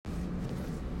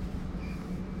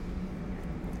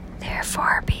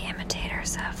Therefore, be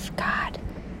imitators of God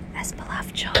as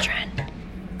beloved children,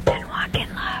 and walk in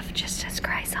love just as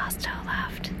Christ also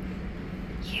loved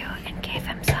you and gave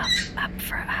himself up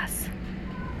for us,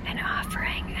 an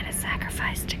offering and a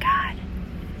sacrifice to God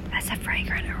as a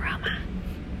fragrant aroma.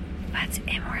 But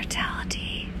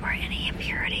immorality or any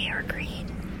impurity or greed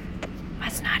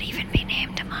must not even be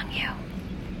named among you,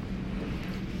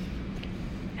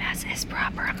 as is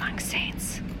proper among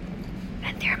saints.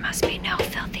 And there must be no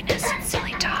filthiness and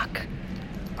silly talk,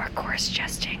 or coarse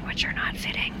jesting, which are not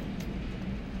fitting,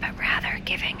 but rather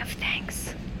giving of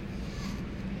thanks.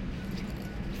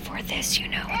 For this you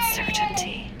know with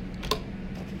certainty.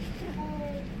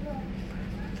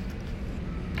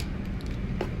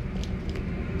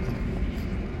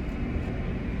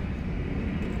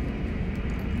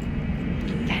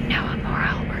 That no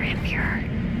immoral or impure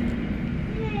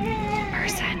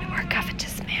person or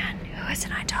covetous man who is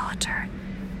an idolater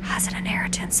has an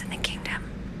inheritance in the kingdom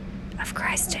of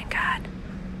Christ and God.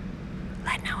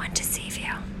 Let no one deceive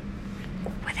you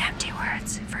with empty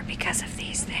words, for because of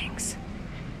these things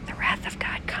the wrath of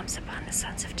God comes upon the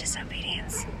sons of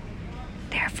disobedience.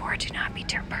 Therefore do not be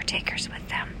partakers with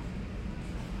them.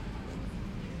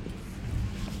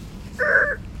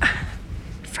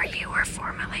 For you were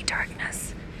formerly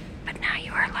darkness, but now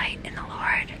you are light in the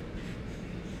Lord.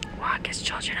 Walk as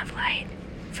children of light,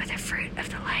 for the fruit of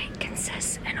the light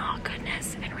consists in all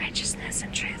goodness and righteousness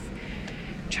and truth,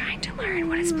 trying to learn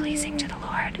what is pleasing to the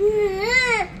Lord.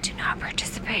 Do not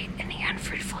participate in the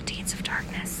unfruitful deeds of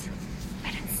darkness,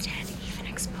 but instead even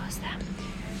expose them.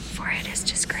 For it is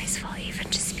disgraceful even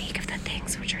to speak of the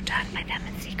things which are done by them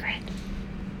in secret.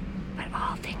 But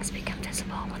all things become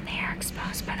visible when they are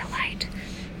exposed by the light.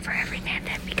 For every man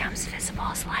that becomes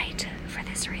visible is light. For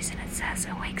this reason it says,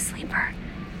 Awake, sleeper,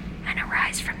 and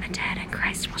arise from the dead, and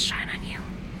Christ will shine on you.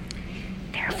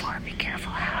 Therefore be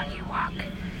careful how you walk,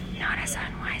 not as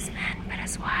unwise men, but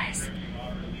as wise,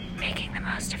 making the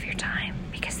most of your time,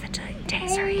 because the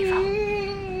days are evil.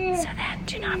 So then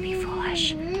do not be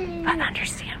foolish, but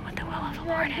understand what the will of the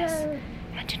Lord is,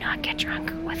 and do not get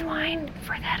drunk with wine,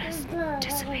 for that is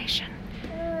dissipation,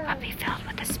 but be filled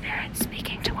with the Spirit,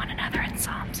 speaking to one another in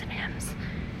psalms and hymns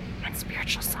and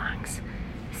spiritual songs,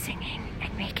 singing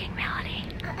and making melody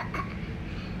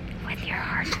with your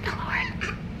heart to the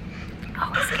Lord,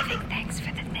 always giving thanks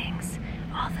for the things,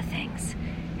 all the things,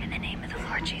 in the name of the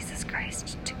Lord Jesus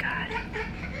Christ, to God,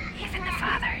 even the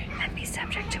Father, and be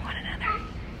subject to one another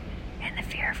in the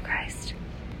fear of Christ.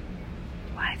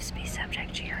 Wives, be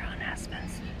subject to your own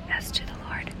husbands, as to the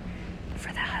Lord.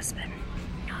 For the husband,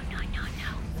 no.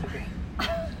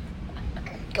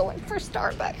 Going for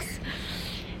Starbucks.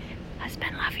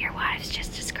 Husband, love your wives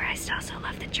just as Christ also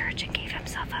loved the church and gave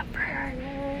himself up for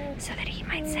her, so that he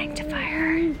might sanctify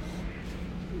her,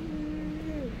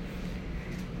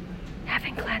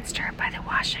 having cleansed her by the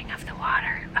washing of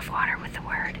water with the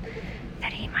word,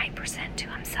 that he might present to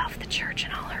himself the church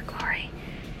in all her glory,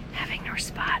 having no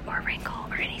spot or wrinkle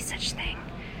or any such thing,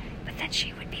 but that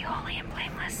she would be holy and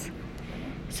blameless.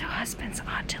 So husbands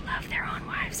ought to love their own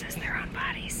wives as their own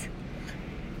bodies.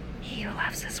 He who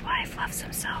loves his wife loves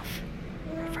himself.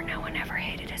 For no one ever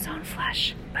hated his own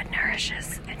flesh, but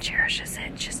nourishes and cherishes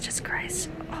it, just as Christ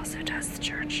also does the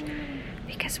church,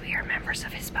 because we are members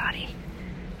of his body.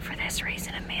 For this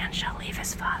reason a man shall leave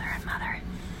his father and mother,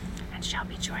 and shall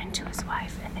be joined to his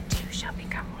wife, and the two shall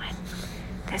become one.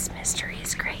 This mystery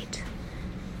is great,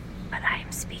 but I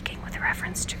am speaking with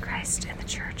reference to Christ and the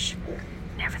church.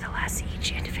 Nevertheless,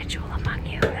 each individual among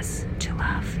you is to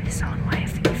love his own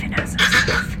wife even as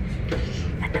himself,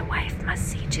 and the wife must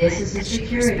see to it that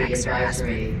she respects her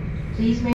husband. Please